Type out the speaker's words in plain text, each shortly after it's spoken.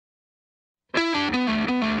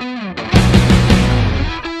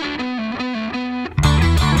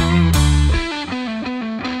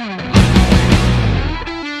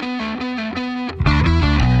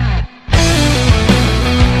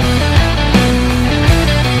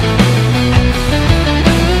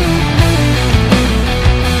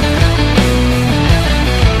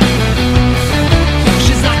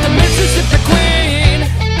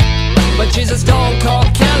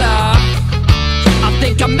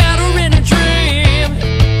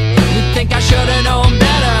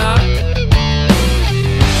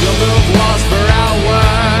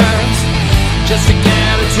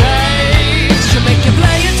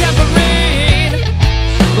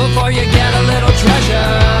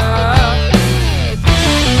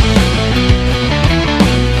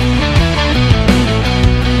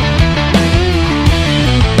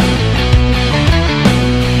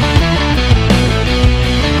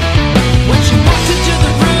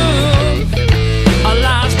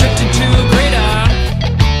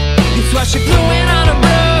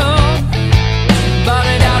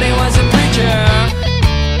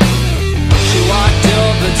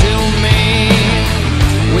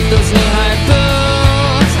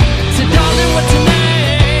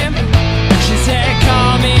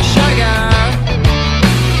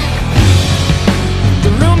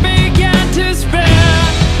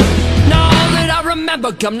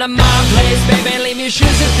remember, come to my place, baby, leave your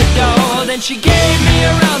shoes at the door. Then she gave me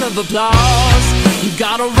a round of applause. You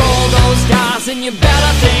gotta roll those dice and you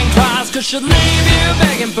better think twice, cause she'll leave you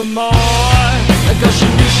begging for more. Cause she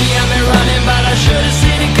knew she had me running, but I should've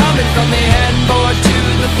seen it coming from the headboard to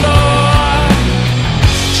the floor.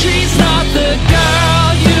 She's not the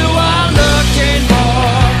girl you are looking for.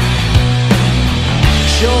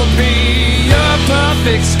 She'll be your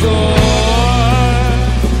perfect score.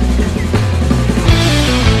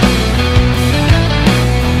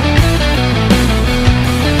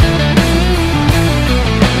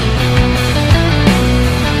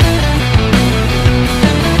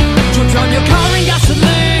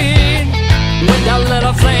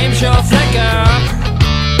 Flame she'll flicker,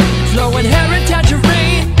 flowing hair and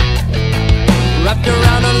tangerine wrapped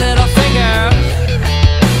around a little finger.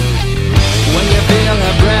 When you feel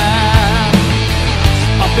her breath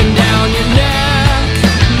up and down your neck,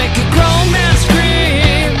 make a grown man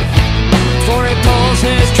scream before he pulls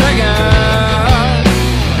his trigger.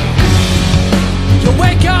 You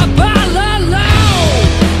wake up all alone,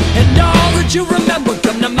 and all that you remember,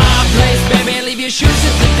 come to my place, baby, leave your shoes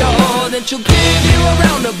at the door. Then she'll give you a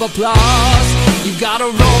round of applause. You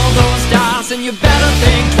gotta roll those dice and you better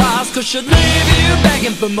think twice, cause she'll leave you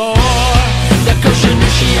begging for more. That cause she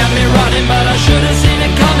knew she had me running, but I should've seen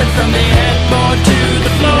it coming from the headboard to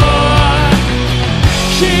the floor.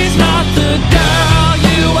 She's not the girl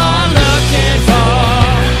you are looking for.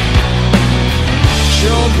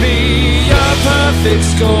 She'll be your perfect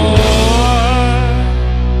score.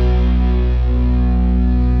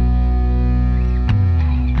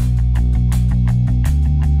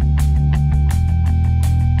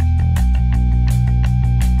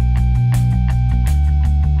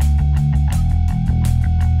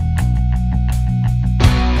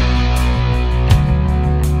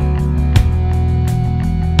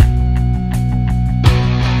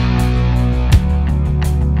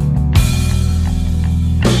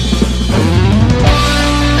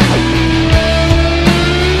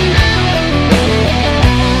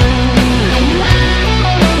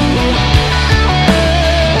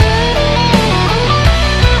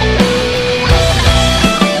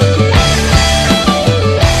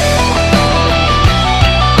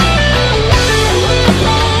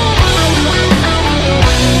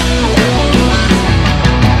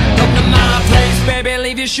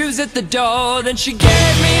 Shoes at the door, then she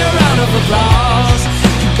gave me a round of applause.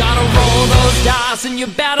 You gotta roll those dice and you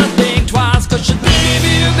better think twice, cause she'll leave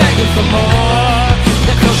you begging for more.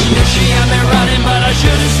 That cause she knew she had me running, but I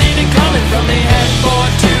should've seen it coming from the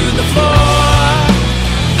headboard to the floor.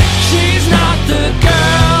 She's not the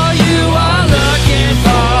girl you are looking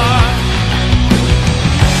for.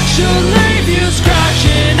 She'll leave you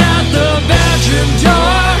scratching at the bedroom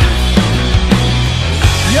door.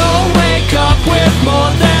 You'll wake up with more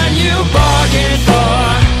than you bargained for.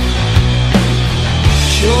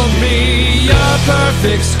 She'll be your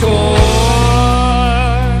perfect score.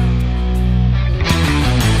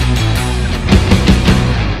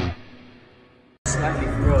 Slightly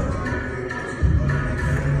gross.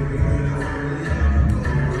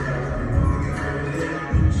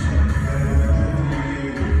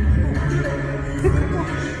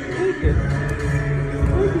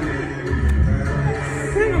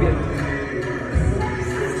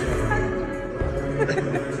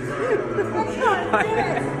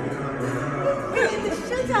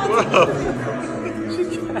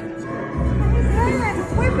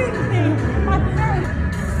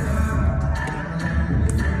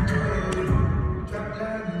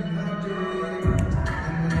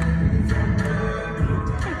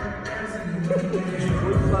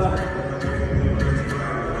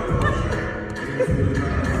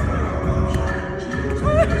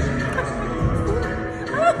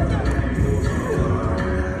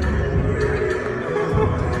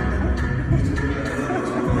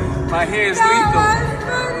 My hair is lethal.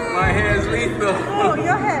 My hair is lethal. Oh,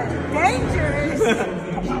 your hair is dangerous.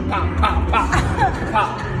 Pop, pop, pop,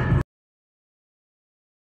 pop.